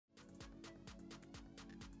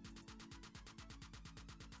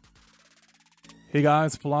Hey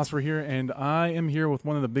guys, Philosopher here, and I am here with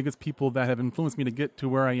one of the biggest people that have influenced me to get to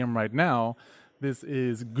where I am right now. This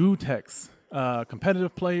is Gootecks,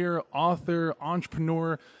 competitive player, author,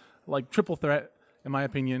 entrepreneur, like triple threat, in my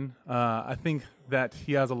opinion. I think that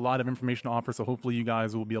he has a lot of information to offer, so hopefully you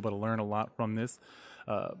guys will be able to learn a lot from this.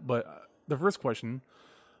 But the first question,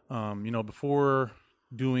 before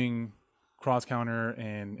doing cross counter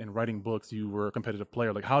and writing books, you were a competitive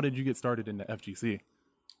player. Like, how did you get started in the FGC?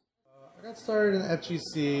 I got started in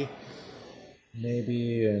FGC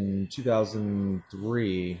maybe in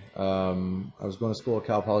 2003. I was going to school at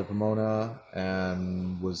Cal Poly Pomona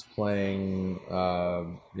and was playing,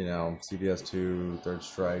 CVS 2, Third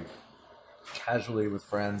Strike, casually with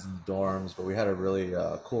friends in the dorms. But we had a really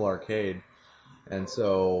cool arcade, and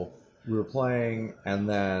so we were playing. And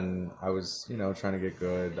then I was, trying to get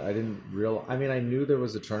good. I knew there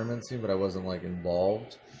was a tournament scene, but I wasn't like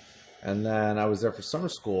involved. And then I was there for summer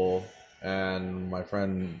school, and my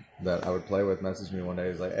friend that I would play with messaged me one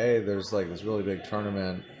day. He's like, "Hey, there's like this really big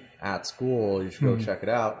tournament at school. You should go check it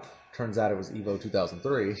out." Turns out it was Evo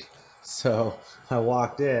 2003. So I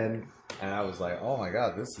walked in, and I was like, "Oh my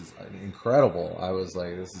god, this is incredible!" I was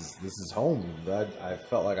like, "This is home." I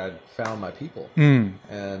felt like I'd found my people,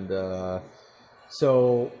 and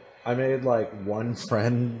so I made like one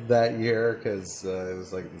friend that year because it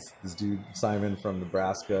was like this dude Simon from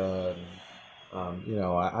Nebraska, and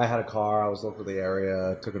I had a car. I was local to the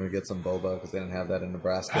area. Took him to get some boba because they didn't have that in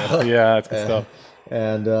Nebraska. Yeah, that's good stuff.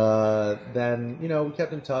 And then we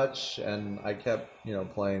kept in touch, and I kept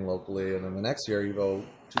playing locally. And then the next year, Evo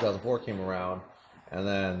 2004 came around, and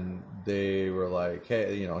then they were like,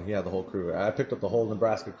 "Hey, he had the whole crew." I picked up the whole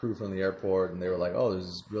Nebraska crew from the airport, and they were like, "Oh, there's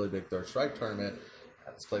this really big Third Strike tournament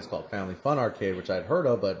at this place called Family Fun Arcade," which I'd heard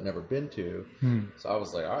of but never been to. So I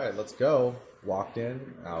was like, "All right, let's go." Walked in,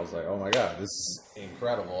 and I was like, "Oh my god, this is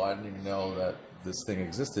incredible!" I didn't even know that this thing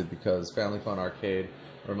existed because Family Fun Arcade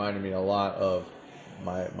reminded me a lot of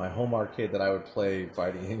my home arcade that I would play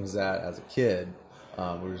fighting games at as a kid.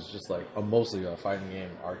 It was just like mostly a fighting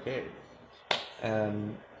game arcade,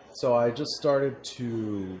 and so I just started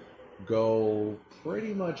to go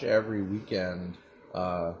pretty much every weekend,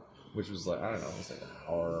 which was like, I don't know, it was like an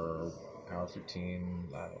hour 15.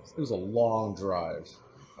 I don't know. It was a long drive.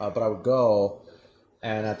 But I would go,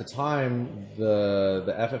 and at the time, the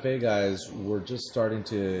FFA guys were just starting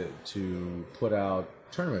to put out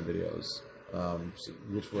tournament videos,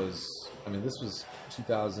 which was, this was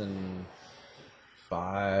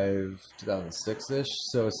 2005, 2006-ish.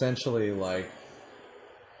 So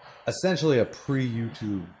essentially a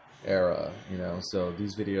pre-YouTube era, So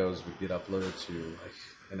these videos would get uploaded to like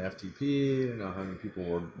an FTP, how many people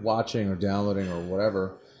were watching or downloading or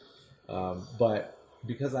whatever, but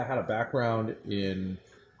because I had a background in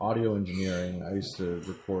audio engineering, I used to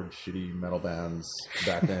record shitty metal bands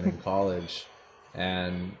back then in college.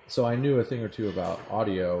 And so I knew a thing or two about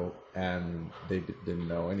audio, and they didn't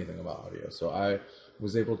know anything about audio. So I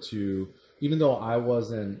was able to, even though I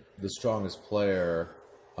wasn't the strongest player,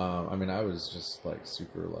 I was just like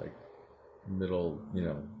super like middle,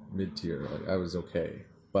 mid-tier. Like I was okay.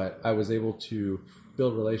 But I was able to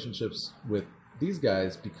build relationships with these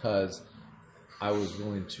guys because I was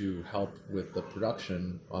willing to help with the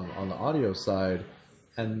production on the audio side,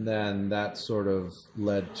 and then that sort of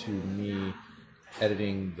led to me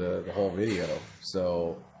editing the whole video.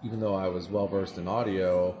 So even though I was well versed in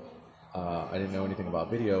audio, I didn't know anything about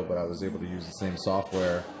video, but I was able to use the same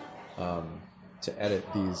software to edit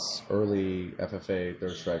these early FFA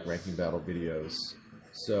Third Strike ranking battle videos.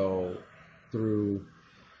 So through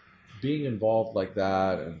being involved like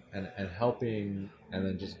that and helping, and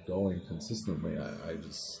then just going consistently,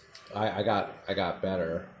 I got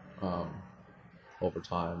better over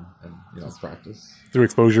time, and practice Through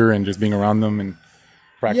exposure and just being around them and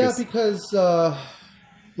practice. Yeah, because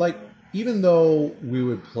even though we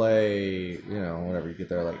would play, whenever you get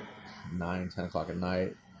there, like 9, 10 o'clock at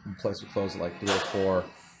night, the place would close at like 3 or 4.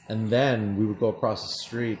 And then we would go across the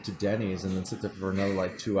street to Denny's and then sit there for another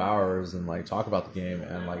like 2 hours and like talk about the game.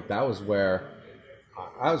 And like that was where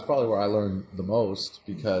I was probably where I learned the most,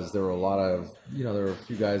 because there were a lot of, there were a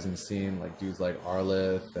few guys in the scene, like dudes like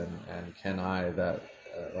Arlith and Ken I, that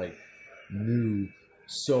knew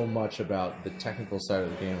so much about the technical side of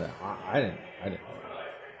the game that I didn't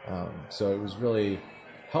know. So it was really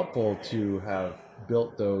helpful to have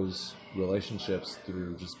built those relationships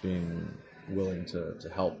through just being willing to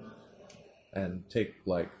help and take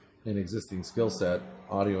like an existing skill set,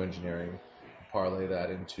 audio engineering, parlay that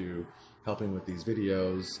into helping with these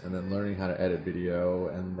videos, and then learning how to edit video,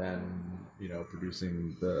 and then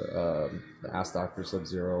producing the Ask Dr.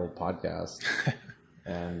 Sub-Zero podcast.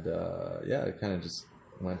 and yeah, it kind of just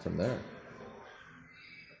went from there.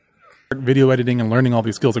 Video editing and learning all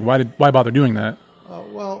these skills. Like, why bother doing that?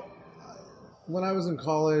 Well, when I was in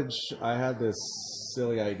college, I had this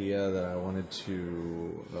silly idea that I wanted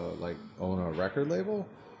to like own a record label,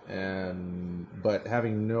 but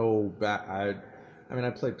having no I mean, I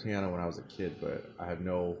played piano when I was a kid, but I had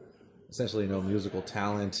essentially no musical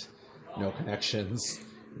talent, no connections,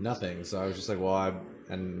 nothing. So I was just like, well,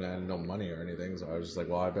 and no money or anything. So I was just like,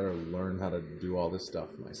 well, I better learn how to do all this stuff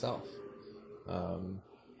myself.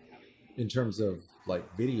 In terms of like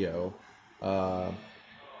video,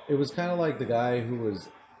 it was kind of like the guy who was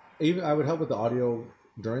I would help with the audio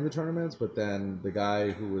during the tournaments, but then the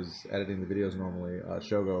guy who was editing the videos normally,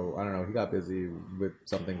 Shogo, I don't know, he got busy with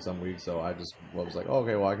something some week, so I was like, oh,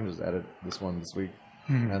 okay, well, I can just edit this one this week.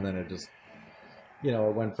 And then it just,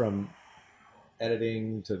 it went from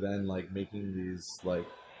editing to then like making these like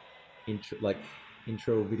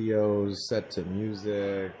intro videos set to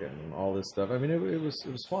music and all this stuff. I mean, it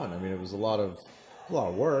was fun. I mean, it was a lot of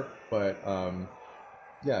work, but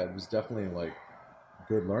yeah, it was definitely like a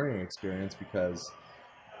good learning experience because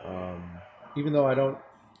even though I don't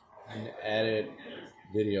edit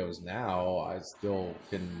videos now, I still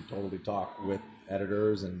can totally talk with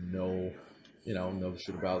editors and know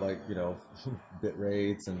shit about like, bit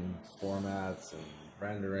rates and formats and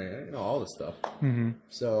rendering, all this stuff.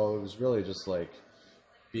 So it was really just like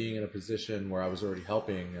being in a position where I was already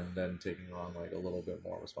helping and then taking on like a little bit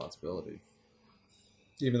more responsibility.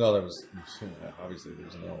 Even though there was obviously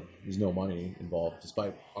there's no money involved,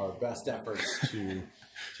 despite our best efforts to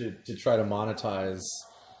try to monetize,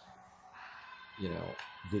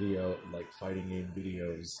 video, like fighting game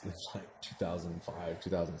videos in like 2005,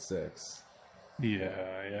 2006.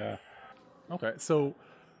 Yeah. Okay, so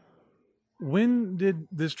when did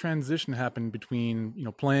this transition happen between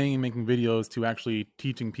playing and making videos to actually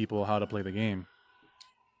teaching people how to play the game?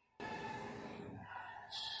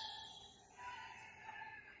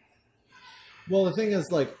 Well, the thing is,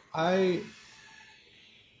 like,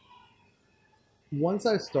 once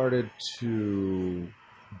I started to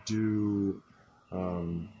do,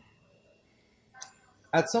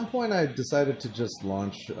 at some point I decided to just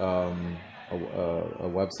launch a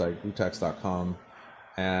website, Gootex.com,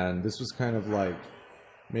 and this was kind of like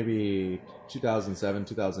maybe 2007,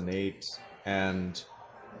 2008, and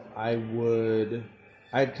I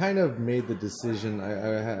had kind of made the decision.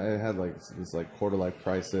 I had like this like quarter life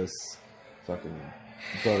crisis, fucking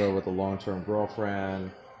broke up with a long-term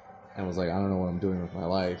girlfriend, and was like, I don't know what I'm doing with my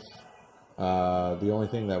life. The only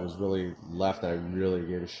thing that was really left that I really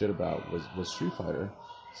gave a shit about was Street Fighter.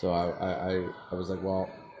 So I was like, well,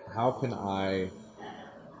 how can I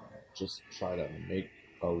just try to make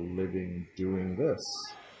a living doing this?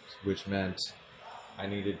 Which meant I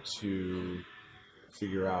needed to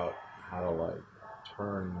figure out how to like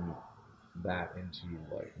turn that into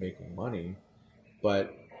like making money.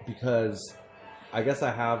 But because I guess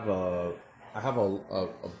I have a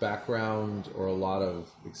background or a lot of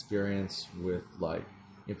experience with like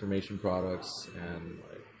information products, and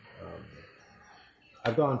like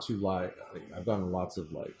I've gone to lots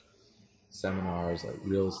of like seminars, like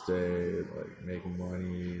real estate, like making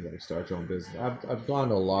money, like start your own business. I've gone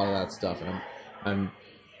to a lot of that stuff, and I'm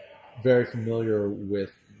very familiar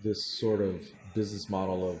with this sort of business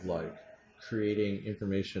model of like creating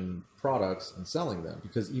information products and selling them.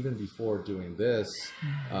 Because even before doing this,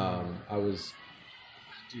 at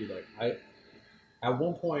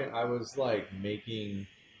one point I was like making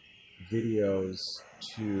videos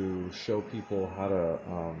to show people how to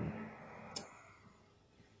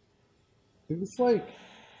it was like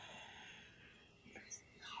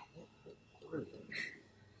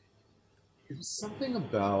it was something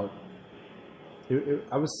about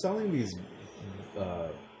I was selling these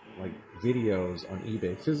like videos on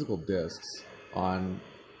eBay, physical discs, on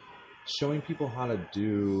showing people how to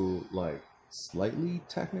do like slightly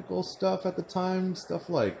technical stuff at the time, stuff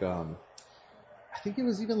like I think it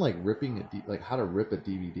was even like like how to rip a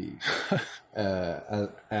DVD,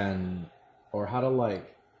 and or how to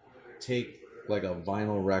like take like a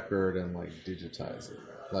vinyl record and like digitize it,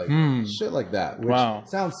 like shit like that. Which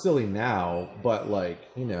sounds silly now, but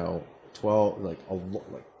like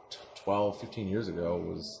 12, 15 years ago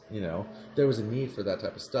was, there was a need for that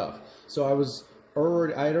type of stuff. So I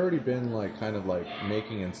had already been like kind of like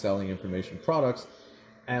making and selling information products,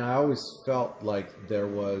 and I always felt like there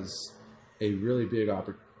was a really big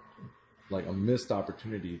like a missed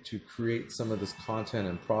opportunity to create some of this content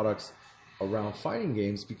and products around fighting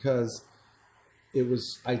games, because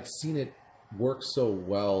I'd seen it work so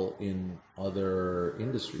well in other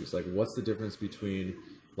industries. Like, what's the difference between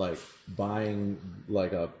like buying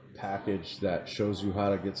like a package that shows you how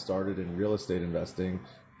to get started in real estate investing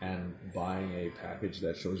and buying a package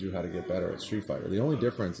that shows you how to get better at Street Fighter. The only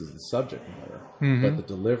difference is the subject matter, but the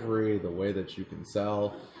delivery, the way that you can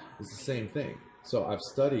sell is the same thing. So I've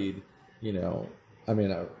studied, you know, I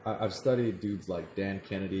mean, I've studied dudes like Dan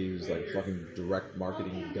Kennedy, who's like fucking direct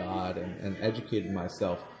marketing god, and educated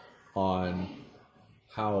myself on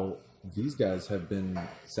how these guys have been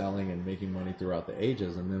selling and making money throughout the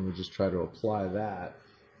ages, and then we just try to apply that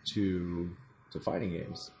to fighting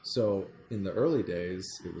games. So in the early days,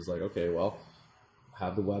 it was like, okay, well,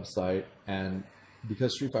 have the website, and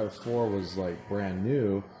because Street Fighter 4 was like brand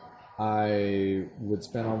new, I would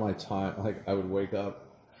spend all my time, like I would wake up,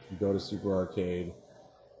 go to Super Arcade,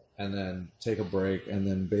 and then take a break, and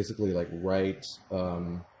then basically like write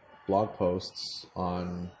blog posts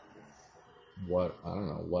on what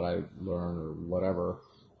I learned or whatever.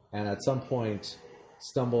 And at some point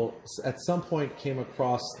came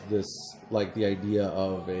across this, like the idea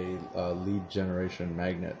of a lead generation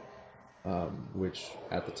magnet, which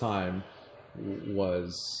at the time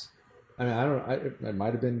was, I mean, it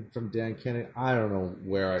might have been from Dan Kennedy. I don't know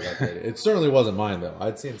where I got that. It certainly wasn't mine, though.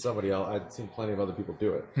 I'd seen somebody else. I'd seen plenty of other people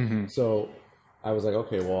do it. So I was like,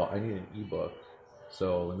 okay, well, I need an ebook.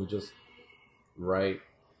 So let me just write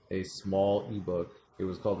a small ebook. It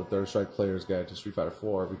was called The Third Strike Player's Guide to Street Fighter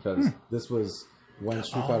 4, because this was when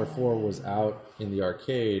Street Fighter 4 was out in the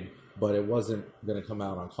arcade, but it wasn't going to come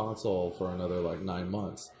out on console for another like 9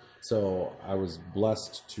 months. So I was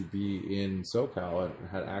blessed to be in SoCal and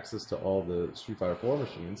had access to all the Street Fighter 4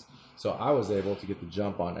 machines. So I was able to get the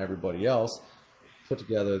jump on everybody else, put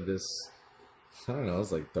together this, I don't know,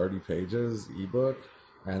 it's like 30 pages ebook,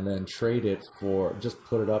 and then trade it for, just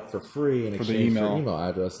put it up for free in exchange for email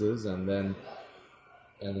addresses, and then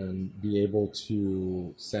be able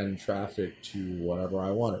to send traffic to whatever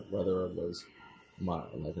I wanted, whether it was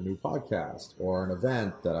like a new podcast or an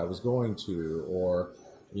event that I was going to, or,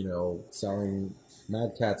 you know, selling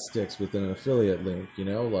Mad Cat sticks within an affiliate link, you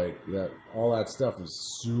know, like that. All that stuff was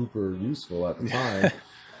super useful at the time.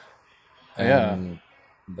 And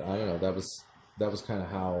I don't know, that was kind of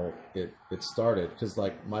how it started, because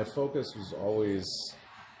like my focus was always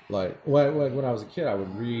like when I was a kid, I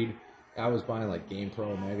would read. I was buying like Game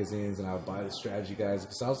Pro magazines, and I would buy the strategy guides,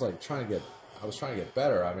 because I was like trying to get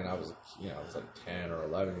better. I mean, I was like 10 or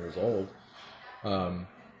 11 years old.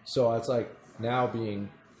 So it's like, now being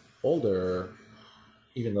older,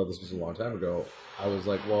 even though this was a long time ago, I was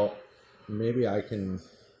like, well, maybe I can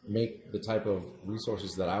make the type of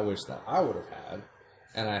resources that I wish that I would have had,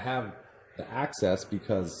 and I have the access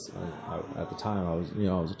because at the time I was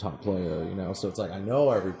a top player, you know. So it's like I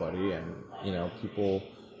know everybody, and you know, people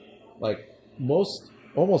like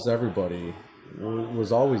almost everybody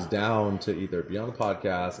was always down to either be on the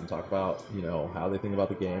podcast and talk about, you know, how they think about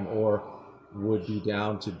the game, or would be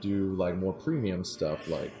down to do like more premium stuff,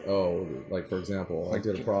 like for example, I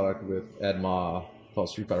did a product with Ed Ma called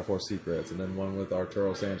Street Fighter 4 Secrets, and then one with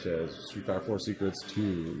Arturo Sanchez, Street Fighter 4 Secrets 2,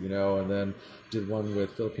 you know, and then did one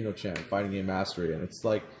with Filipino Champ, Fighting Game Mastery, and it's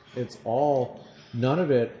like, it's all, none of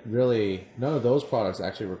those products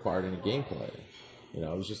actually required any gameplay. You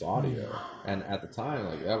know, it was just audio. And at the time,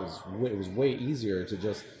 like, it was way easier to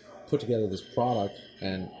just put together this product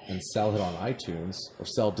and sell it on iTunes or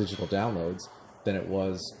sell digital downloads than it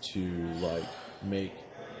was to like make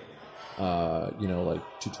you know, like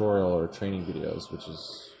tutorial or training videos, which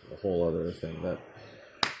is a whole other thing that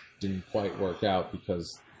didn't quite work out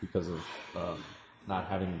because of not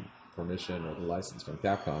having permission or the license from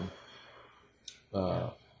Capcom.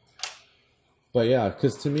 But yeah,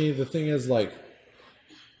 because to me the thing is, like,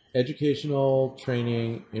 educational,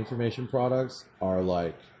 training, information products are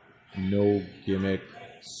like no gimmick,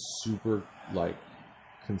 super like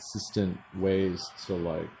consistent ways to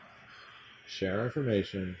like share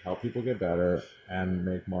information, help people get better, and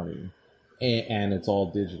make money. And it's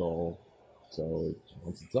all digital, so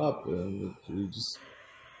once it's up, you just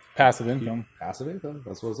passive income. Passive income.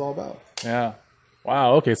 That's what it's all about. Yeah.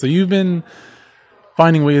 Wow. Okay. So you've been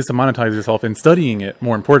finding ways to monetize yourself and studying it,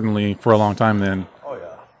 more importantly, for a long time then.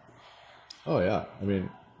 Oh yeah. I mean,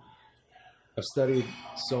 I've studied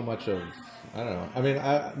so much of, I don't know. I mean,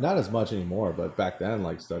 not as much anymore, but back then,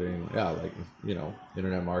 like studying, like, you know,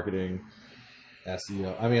 internet marketing,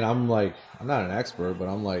 SEO. I mean, I'm not an expert, but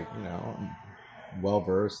I'm like, you know, I'm well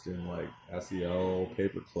versed in like SEO, pay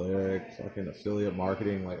per click, fucking affiliate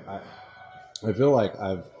marketing. Like I feel like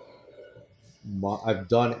I've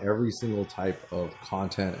done every single type of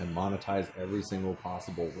content and monetized every single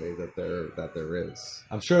possible way that there is.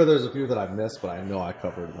 I'm sure there's a few that I've missed, but I know I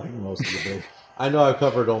covered like most of the base. I know I've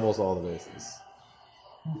covered almost all the bases.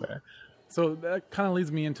 Okay. So that kind of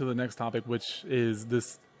leads me into the next topic, which is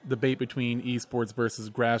this debate between esports versus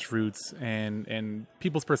grassroots and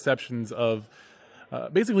people's perceptions of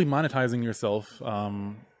basically monetizing yourself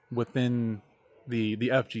within the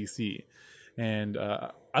FGC. And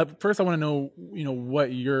first, I want to know,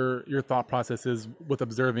 what your thought process is with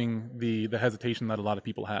observing the hesitation that a lot of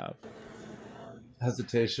people have.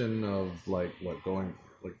 Hesitation of like what going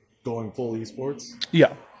full esports.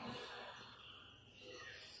 Yeah.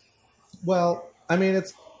 Well, I mean,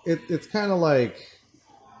 it's kind of like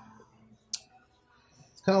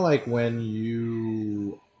when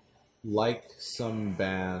you like some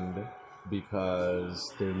band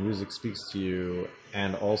because their music speaks to you,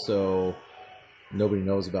 and also nobody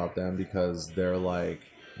knows about them because they're like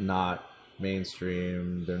not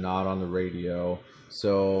mainstream, they're not on the radio,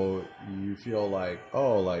 so you feel like,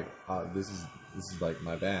 oh, like this is like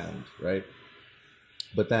my band, right?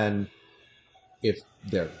 But then if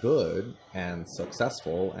they're good and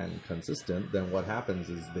successful and consistent, then what happens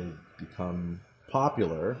is they become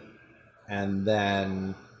popular, and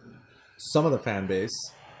then some of the fan base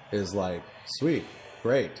is like, sweet,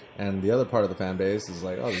 great, and the other part of the fan base is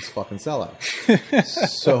like, oh, these fucking sellouts.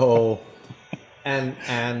 So,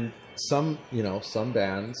 and some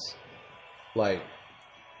bands, like,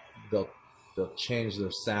 they'll change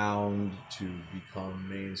their sound to become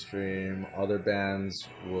mainstream. Other bands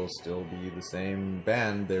will still be the same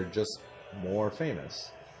band, they're just more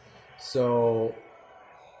famous. So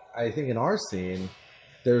I think in our scene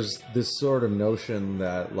there's this sort of notion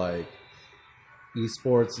that like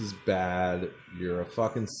esports is bad, you're a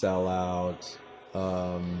fucking sellout,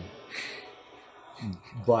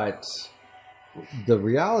 but the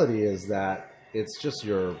reality is that it's just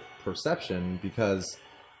your perception, because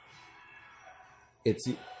it's,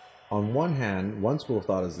 on one hand, one school of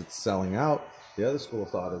thought is it's selling out, the other school of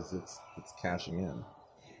thought is it's cashing in.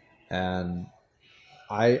 And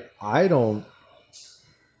I don't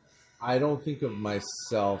think of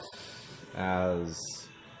myself as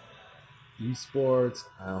esports.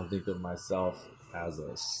 I don't think of myself as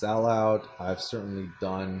a sellout. I've certainly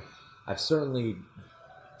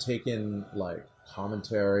taken like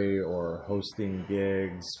commentary or hosting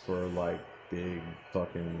gigs for like big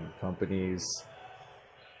fucking companies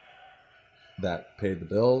that paid the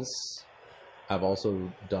bills. I've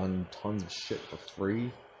also done tons of shit for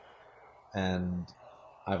free, and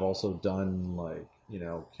I've also done like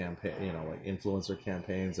campaign, like influencer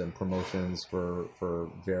campaigns and promotions for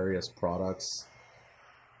various products.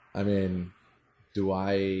 I mean,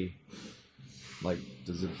 does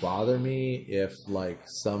it bother me if like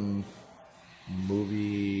some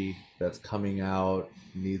movie that's coming out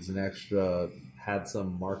had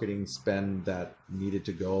some marketing spend that needed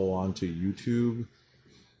to go onto YouTube?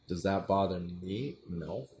 Does that bother me?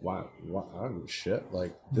 No. Why? I don't give a shit.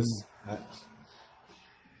 Like this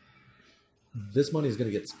money is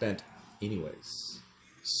going to get spent anyways.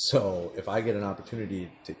 So if I get an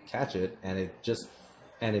opportunity to catch it, and it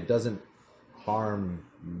doesn't harm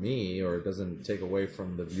me, or it doesn't take away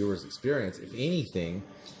from the viewer's experience, if anything,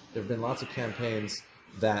 there have been lots of campaigns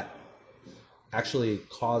that actually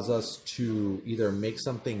cause us to either make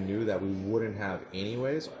something new that we wouldn't have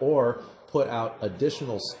anyways, or put out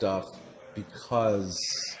additional stuff because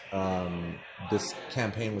this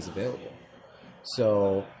campaign was available.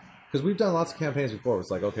 So, because we've done lots of campaigns before, it's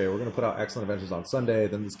like, okay, we're going to put out Excellent Adventures on Sunday,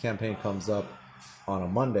 then this campaign comes up on a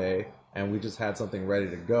Monday, and we just had something ready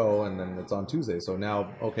to go, and then it's on Tuesday. So now,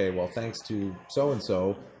 okay, well, thanks to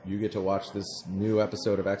so-and-so, you get to watch this new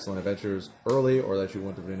episode of Excellent Adventures early, or that you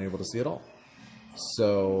wouldn't have been able to see it all.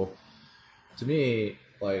 So, to me,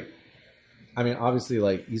 like, I mean, obviously,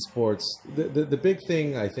 like, esports, the big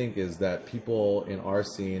thing, I think, is that people in our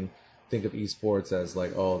scene think of esports as,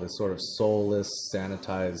 like, oh, this sort of soulless,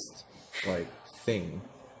 sanitized, like, thing.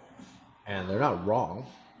 And they're not wrong.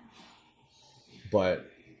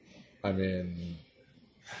 But, I mean,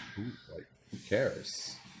 who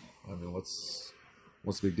cares? I mean, what's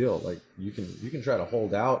the big deal? Like, you can try to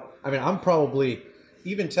hold out. I mean, I'm probably,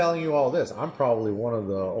 even telling you all this, I'm probably one of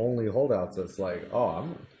the only holdouts that's like, oh,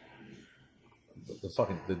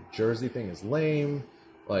 the jersey thing is lame.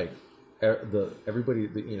 Like, everybody,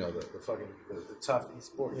 the tough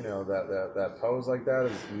esport, that pose like that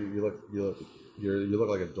is, you look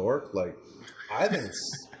like a dork. Like, I think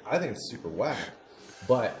it's super whack.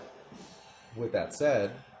 But with that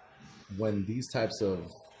said, when these types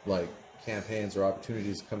of like campaigns or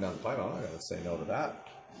opportunities come down the pipe, I'm not going to say no to that.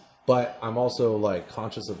 But I'm also like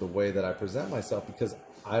conscious of the way that I present myself, because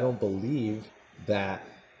I don't believe that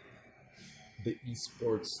the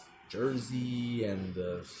esports jersey and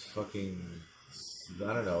the fucking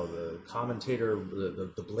I don't know, the commentator,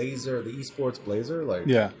 the blazer, the esports blazer. Like,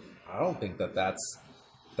 Yeah. I don't think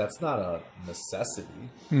that's not a necessity.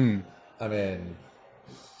 I mean,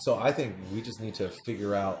 so I think we just need to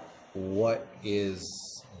figure out what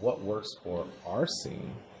works for our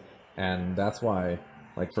scene, and that's why,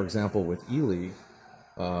 like, for example, with E-League,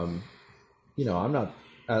 you know, I'm not.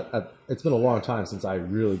 It's been a long time since I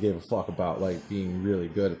really gave a fuck about like being really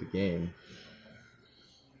good at the game.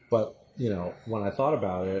 But you know, when I thought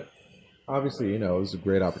about it, obviously, you know, it was a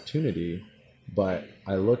great opportunity. But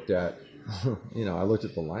I looked at, you know, I looked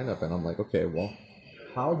at the lineup and I'm like, okay, well,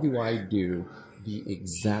 how do I do the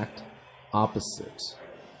exact opposite?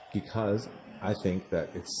 Because I think that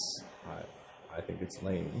I think it's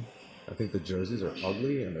lame. I think the jerseys are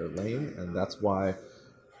ugly and they're lame, and that's why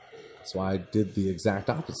I did the exact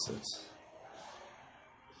opposite.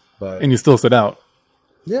 But And you still stood out.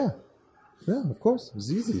 yeah, of course, it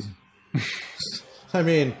was easy. I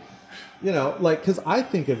mean, you know, like, because I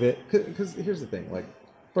think of it, because here's the thing, like,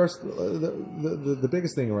 first, the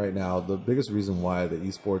biggest thing right now, the biggest reason why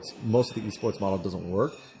most of the esports model doesn't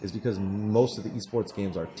work is because most of the esports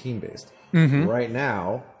games are team based. Right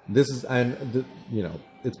now, you know,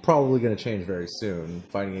 it's probably going to change very soon.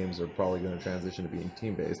 Fighting games are probably going to transition to being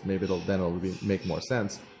team based. Maybe it'll make more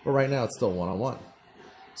sense. But right now, it's still 1-on-1.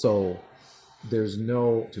 So there's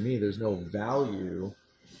no value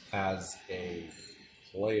as a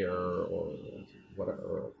player or whatever,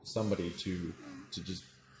 or somebody to just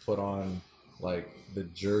put on like the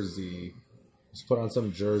jersey, just put on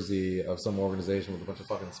some jersey of some organization with a bunch of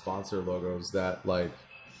fucking sponsor logos that like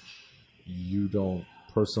you don't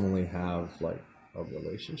personally have like a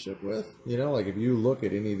relationship with. You know, like if you look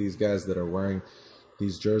at any of these guys that are wearing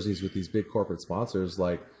these jerseys with these big corporate sponsors,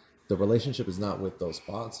 like the relationship is not with those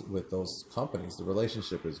those companies. The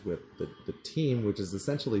relationship is with the team, which is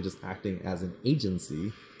essentially just acting as an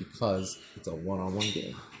agency because it's a 1-on-1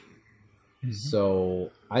 game. So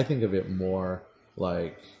I think of it more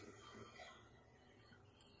like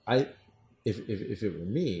if it were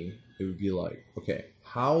me, it would be like, okay,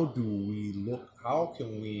 how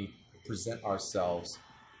can we present ourselves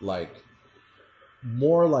like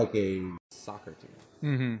more like a soccer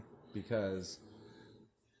team? Because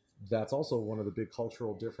that's also one of the big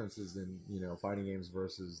cultural differences in, you know, fighting games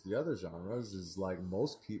versus the other genres is like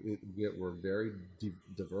most people we're very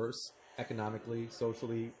diverse economically,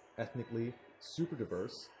 socially, ethnically, super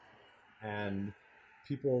diverse, and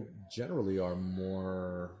people generally are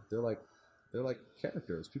more they're like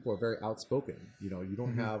characters. People are very outspoken. You know, you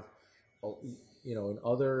don't have, you know, in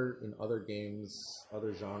other games,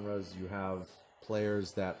 other genres, you have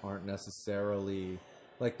players that aren't necessarily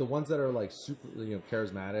like the ones that are like super, you know,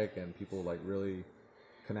 charismatic and people like really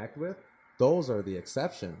connect with. Those are the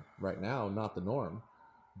exception right now, not the norm.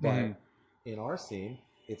 But in our scene,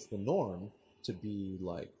 it's the norm to be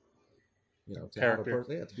like, you know, to have a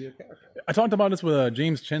person, to be a character. I talked about this with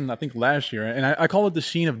James Chen, I think last year, and I call it the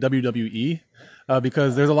sheen of WWE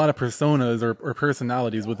because there's a lot of personas or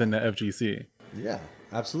personalities within the FGC. Yeah,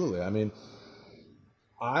 absolutely. I mean,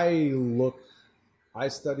 I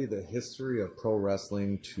study the history of pro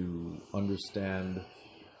wrestling to understand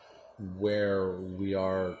where we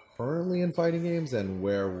are currently in fighting games and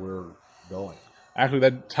where we're going. Actually,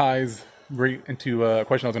 that ties right into a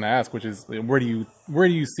question I was going to ask, which is where do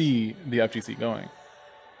you see the FGC going?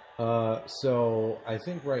 So I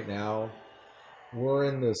think right now we're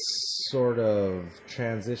in this sort of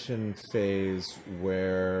transition phase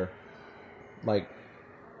where, like,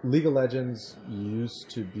 League of Legends used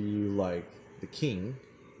to be like the king,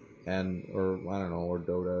 or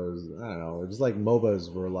Dota's, I don't know, it was like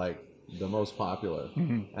MOBAs were like the most popular,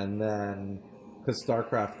 and then because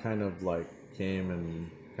StarCraft kind of like came and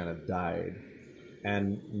kind of died,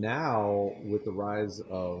 and now with the rise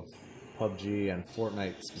of PUBG and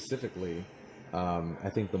Fortnite specifically, I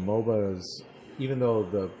think the MOBAs, even though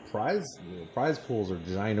the prize pools are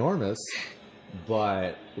ginormous,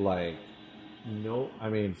 but like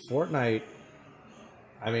Fortnite.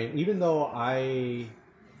 I mean, even though I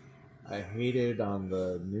hated on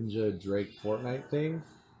the Ninja Drake Fortnite thing,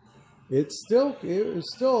 it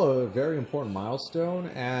was still a very important milestone,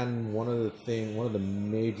 and one of the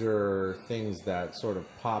major things that sort of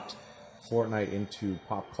popped Fortnite into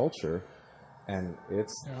pop culture, and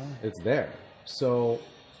it's there. So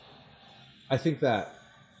I think that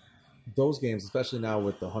those games, especially now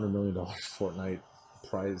with the $100 million Fortnite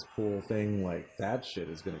prize pool thing, like that shit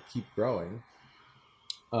is going to keep growing.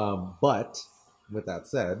 But with that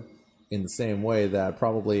said, in the same way that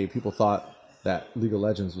probably people thought that League of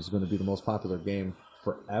Legends was going to be the most popular game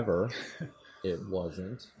forever, it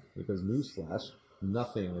wasn't, because newsflash,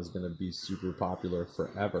 nothing is going to be super popular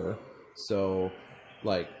forever. So,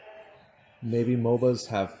 like, maybe MOBAs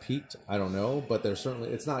have peaked. I don't know, but they're certainly,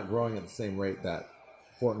 it's not growing at the same rate that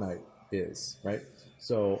Fortnite is, right?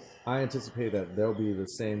 So I anticipate that there'll be the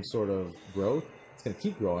same sort of growth. It's going to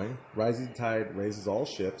keep growing. Rising tide raises all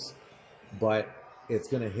ships, but it's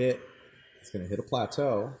going to hit a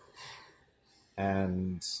plateau.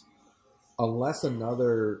 And unless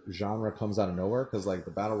another genre comes out of nowhere, because like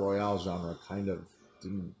the battle royale genre kind of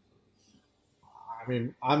didn't. I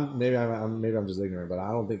mean, maybe I'm just ignorant, but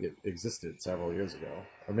I don't think it existed several years ago,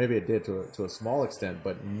 or maybe it did to a small extent,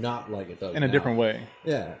 but not like it does In a now. different way.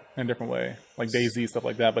 Yeah, In a different way. Like DayZ, stuff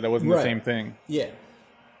like that, but that wasn't Right. the same thing. yeah.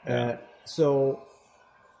 Yeah. So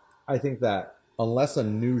I think that unless a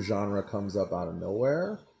new genre comes up out of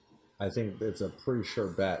nowhere, I think it's a pretty sure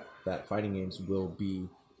bet that fighting games will be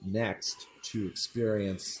next to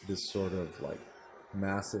experience this sort of like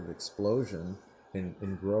massive explosion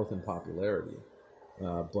in growth and popularity.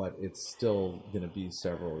 But it's still going to be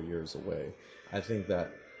several years away. I think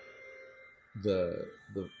that the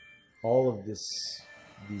all of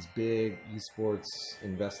these big esports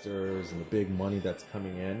investors and the big money that's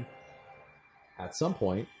coming in, at some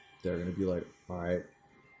point they're going to be like, all right,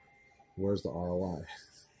 where's the ROI?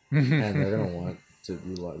 And they're going to want to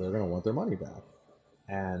be like, they're going to want their money back.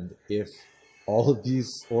 And if all of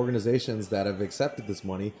these organizations that have accepted this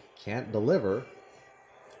money can't deliver,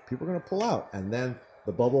 people are going to pull out, and then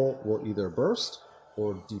the bubble will either burst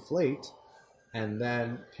or deflate, and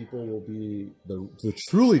then people will be the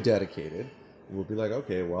truly dedicated will be like,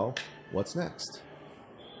 okay, well, what's next?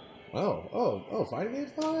 Oh, fighting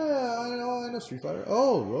games? Oh, yeah, I know Street Fighter.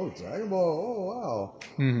 Oh, Dragon Ball. Oh, wow.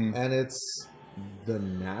 Mm-hmm. And it's the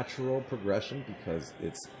natural progression because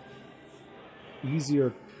it's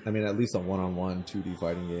easier. I mean, at least a one-on-one 2D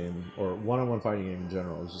fighting game or one-on-one fighting game in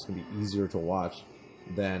general is just going to be easier to watch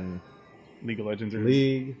than League of Legends or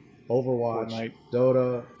League, Overwatch, Fortnite.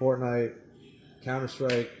 Dota, Fortnite,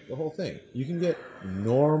 Counter-Strike, the whole thing. You can get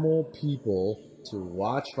normal people to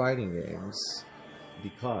watch fighting games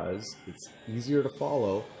because it's easier to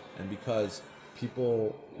follow and because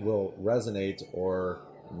people will resonate or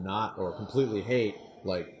not or completely hate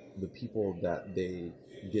like the people that they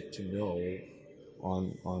get to know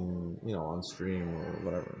on stream or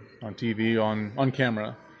whatever. on TV, on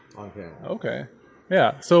camera. On camera. Okay.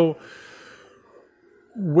 Yeah. So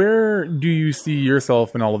where do you see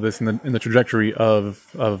yourself in all of this in the trajectory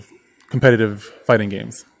of competitive fighting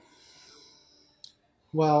games?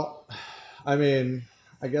 Well, I mean,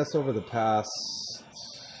 I guess over the past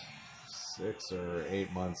 6 or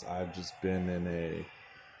 8 months, I've just been in a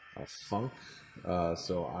funk.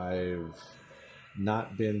 So I've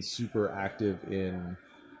not been super active in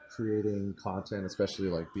creating content, especially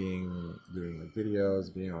like doing like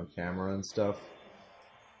videos, being on camera and stuff.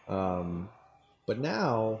 But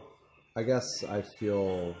now, I guess I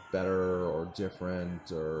feel better or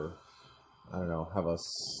different, or I don't know, have a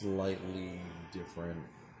slightly different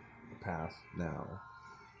path now.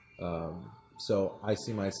 So I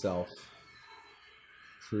see myself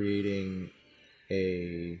creating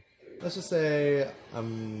let's just say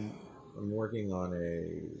I'm working on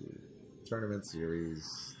a tournament series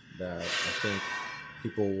that I think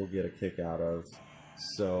people will get a kick out of.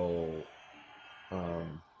 So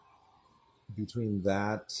between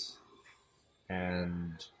that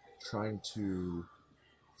and trying to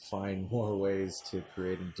find more ways to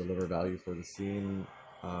create and deliver value for the scene,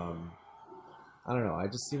 I don't know. I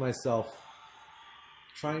just see myself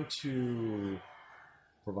trying to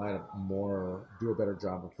do a better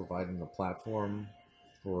job of providing a platform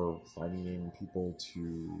for fighting game people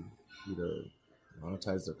to either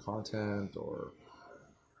monetize their content or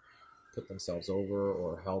put themselves over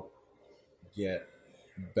or help get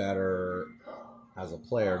better as a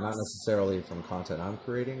player, not necessarily from content I'm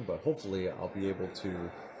creating, but hopefully I'll be able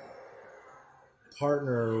to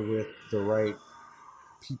partner with the right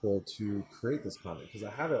people to create this content, because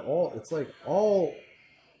I have it all. It's like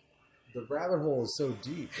the rabbit hole is so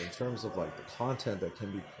deep in terms of like the content that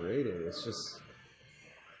can be created. It's just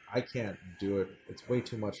I can't do it. It's way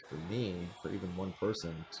too much for me, for even one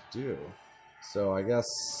person to do. So I guess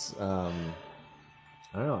I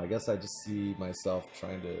don't know. I guess I just see myself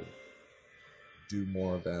trying to do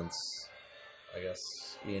more events, I guess,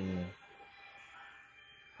 in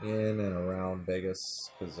and around Vegas,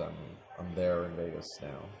 because I'm there in Vegas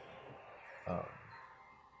now.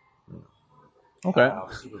 Okay.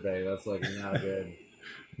 Super Bay. That's like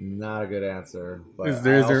not a good answer. But Is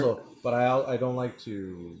there- I don't like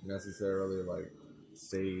to necessarily like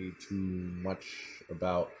say too much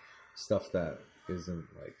about stuff that isn't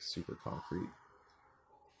like super concrete.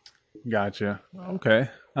 Gotcha. Okay.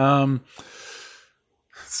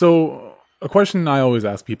 So a question I always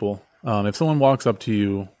ask people: if someone walks up to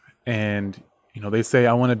you and they say,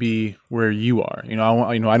 "I want to be where you are," I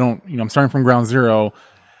want, I don't, I'm starting from ground zero,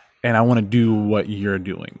 and I want to do what you're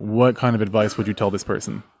doing. What kind of advice would you tell this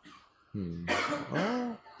person?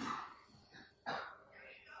 Well,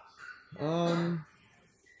 um,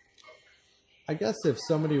 I guess if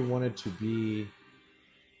somebody wanted to be,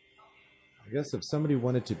 I guess if somebody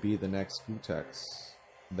wanted to be the next Gutex,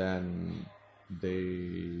 then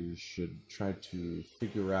they should try to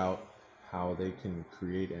figure out how they can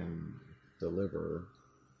create and deliver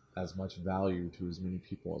as much value to as many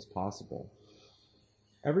people as possible.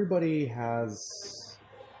 Everybody has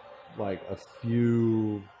like a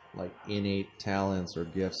few like innate talents or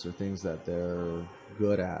gifts or things that they're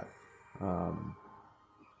good at. Um,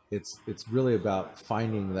 it's really about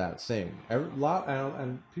finding that thing. Every lot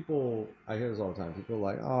and people, I hear this all the time. People are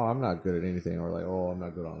like, oh, I'm not good at anything, or like, oh, I'm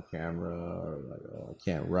not good on camera, or like, oh, I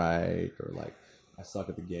can't write, or like, I suck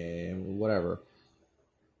at the game, or whatever.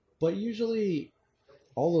 But usually,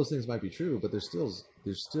 all those things might be true, but there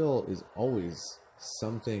still is always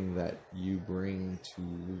something that you bring to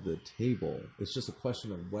the table. It's just a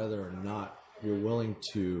question of whether or not you're willing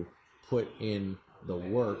to put in the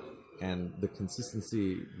work and the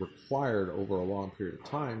consistency required over a long period of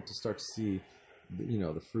time to start to see,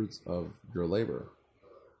 the fruits of your labor.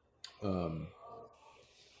 Um,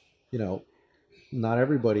 you know, Not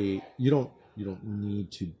everybody. You don't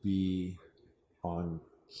need to be on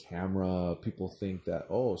camera. People think that,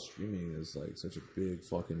 oh, streaming is like such a big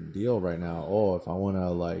fucking deal right now. Oh, if I want to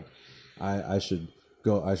like, I should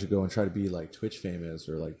go and try to be like Twitch famous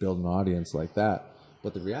or like build an audience like that.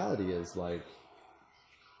 But the reality is like,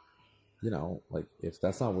 like if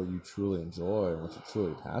that's not what you truly enjoy and what you're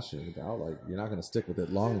truly passionate about, like you're not going to stick with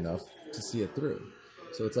it long enough to see it through.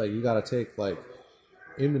 So it's like you got to take like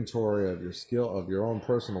inventory of your skill, of your own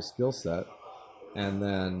personal skill set, and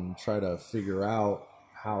then try to figure out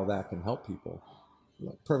how that can help people.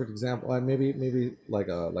 Like, perfect example, like maybe like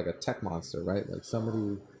a tech monster, right? Like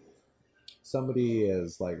somebody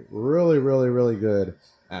is like really really really good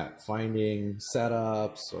at finding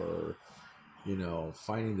setups or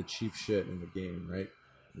finding the cheap shit in the game, right?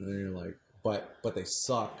 And then you're like, but they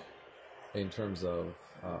suck in terms of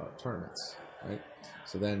tournaments, right?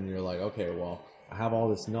 So then you're like, okay, well, I have all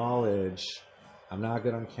this knowledge. I'm not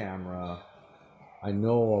good on camera. I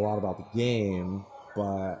know a lot about the game,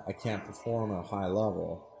 but I can't perform at a high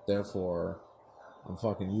level. Therefore, I'm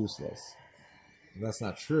fucking useless. And that's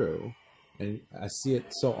not true. And I see it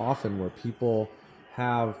so often where people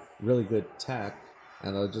have really good tech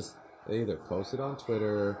and they either post it on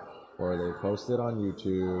Twitter or they post it on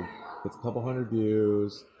YouTube, gets a couple hundred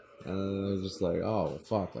views, and they're just like, oh,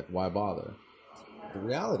 fuck, like, why bother? The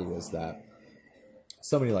reality is that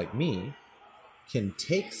somebody like me can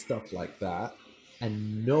take stuff like that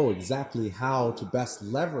and know exactly how to best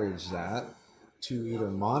leverage that to either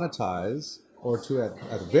monetize or to at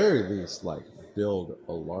the very least like build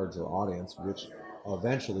a larger audience, which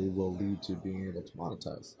eventually will lead to being able to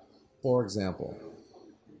monetize. For example,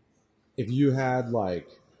 if you had like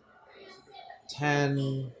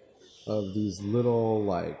 10 of these little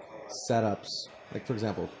like setups, like for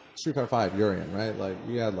example Street Fighter 5 Urian, right? Like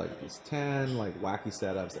you had like these 10 like wacky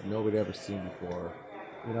setups that nobody ever seen before.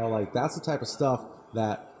 Like that's the type of stuff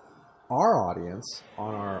that our audience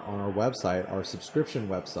on our website, our subscription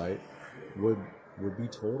website, would be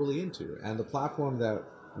totally into. And the platform that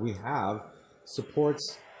we have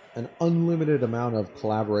supports an unlimited amount of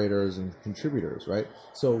collaborators and contributors, right?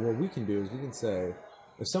 So what we can do is we can say,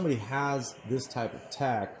 if somebody has this type of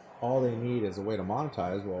tech, all they need is a way to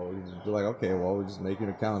monetize. Well, we're like, okay, well, we just make you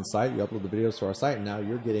an account on site, you upload the videos to our site, and now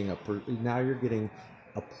you're getting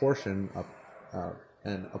a portion of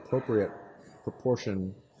an appropriate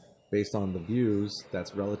proportion based on the views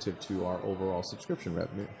that's relative to our overall subscription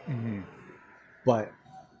revenue. Mm-hmm. But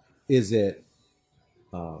is it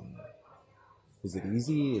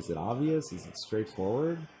easy? Is it obvious? Is it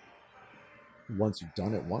straightforward? Once you've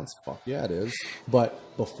done it once, fuck yeah, it is. But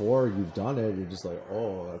before you've done it, you're just like,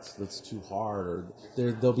 oh, that's too hard, or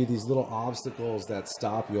there'll be these little obstacles that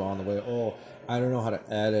stop you on the way. Oh, I don't know how to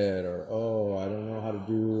edit, or oh, I don't know how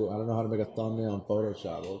to make a thumbnail in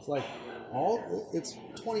Photoshop. Well, it's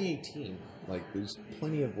 2018. Like, there's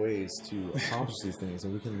plenty of ways to accomplish these things,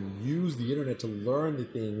 and we can use the internet to learn the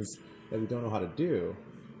things that we don't know how to do.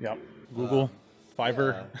 Yep. Google.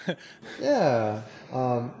 Fiverr. Yeah.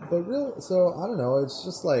 So I don't know. It's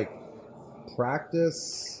just like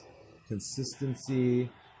practice, consistency,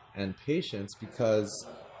 and patience, because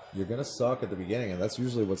you're going to suck at the beginning. And that's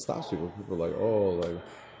usually what stops people. People are like, oh, like,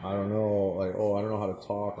 I don't know, like, oh, I don't know how to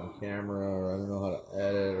talk on camera, or I don't know how to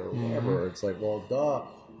edit, or whatever. It's like, well, duh.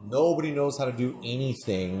 Nobody knows how to do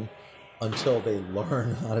anything until they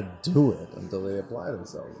learn how to do it, until they apply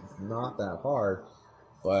themselves. It's not that hard,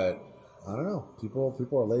 but I don't know. People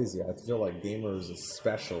are lazy. I feel like gamers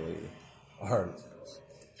especially are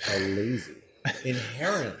lazy.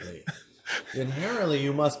 Inherently,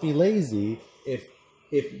 you must be lazy if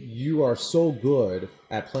you are so good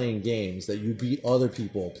at playing games that you beat other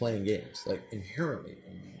people playing games. Like, inherently,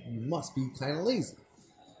 you must be kind of lazy.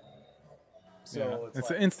 So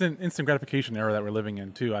it's an instant gratification era that we're living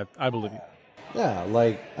in too. I believe you. Yeah,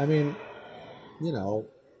 like, I mean, you know,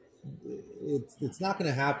 it's not going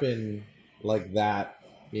to happen like that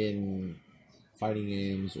in fighting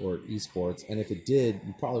games or esports, and if it did,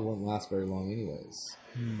 you probably wouldn't last very long anyways.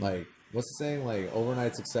 Like, what's the saying? Like,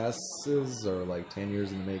 overnight successes are like 10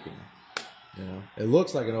 years in the making. You know, it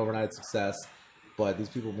looks like an overnight success, but these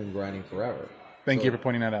people have been grinding forever. Thank you for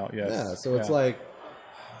pointing that out. Yes. Yeah, so it's like,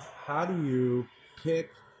 how do you pick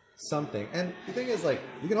something? And the thing is, like,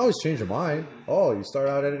 you can always change your mind. Oh, you start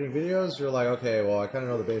out editing videos, you're like, okay, well, I kind of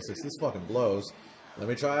know the basics. This fucking blows. Let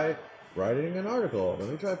me try writing an article. Let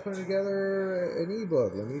me try putting together an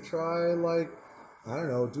ebook. Let me try, like, I don't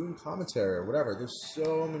know, doing commentary or whatever. There's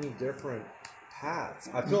so many different paths.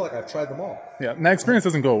 I feel like I've tried them all. Yeah, and that experience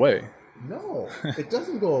doesn't go away. No, it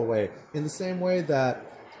doesn't go away. In the same way that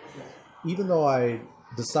even though I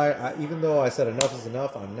said enough is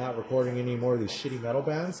enough, I'm not recording any more of these shitty metal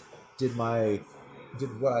bands, did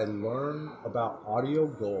what I learned about audio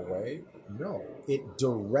go away? No. It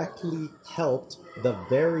directly helped the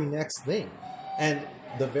very next thing. And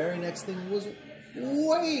the very next thing was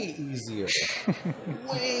way easier.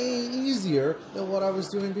 Way easier than what I was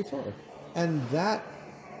doing before. And that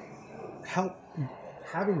helped,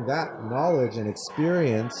 having that knowledge and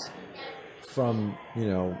experience from, you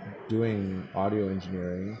know, doing audio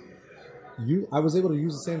engineering, I was able to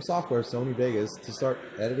use the same software, Sony Vegas, to start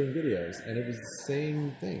editing videos, and it was the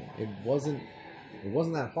same thing. It wasn't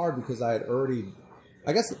that hard because I had already,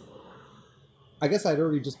 I guess I'd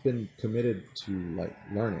already just been committed to, like,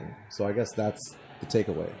 learning. So I guess that's the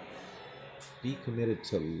takeaway. Be committed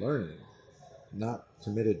to learning, not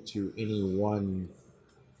committed to any one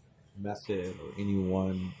method or any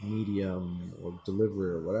one medium or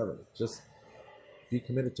delivery or whatever. Just be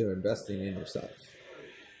committed to investing in yourself.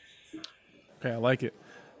 Okay, I like it.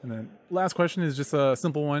 And then last question is just a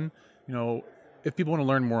simple one. You know, if people want to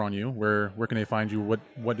learn more on you, where can they find you?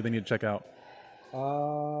 What do they need to check out?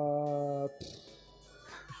 I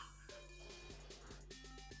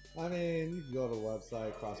mean, you can go to the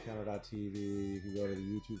website, crosscounter.tv. You can go to the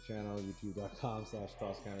YouTube channel,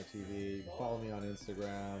 youtube.com/crosscountertv. You can follow me on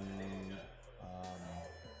Instagram.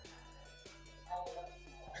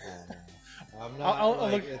 I'm not,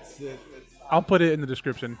 I'll put it in the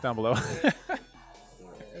description down below.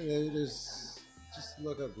 Just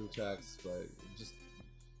look up Gootecks, but just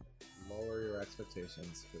lower your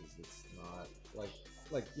expectations, because it's not like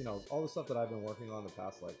you know, all the stuff that I've been working on the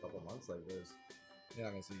past like couple of months. Like, you're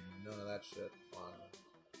not gonna see none of that shit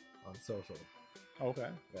on social. Okay.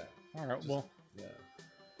 Yeah. All right. Well. Yeah.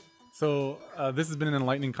 So this has been an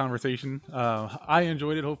enlightening conversation. I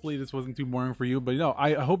enjoyed it. Hopefully this wasn't too boring for you. But, you know,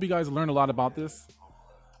 I hope you guys learned a lot about this.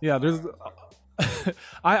 Yeah, there's...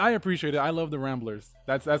 I appreciate it. I love the ramblers.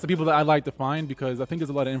 That's the people that I like to find, because I think there's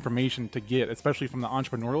a lot of information to get, especially from the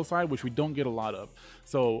entrepreneurial side, which we don't get a lot of.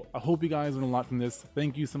 So I hope you guys learned a lot from this.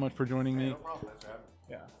 Thank you so much for joining me. No problem, man.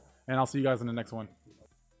 Yeah. And I'll see you guys in the next one.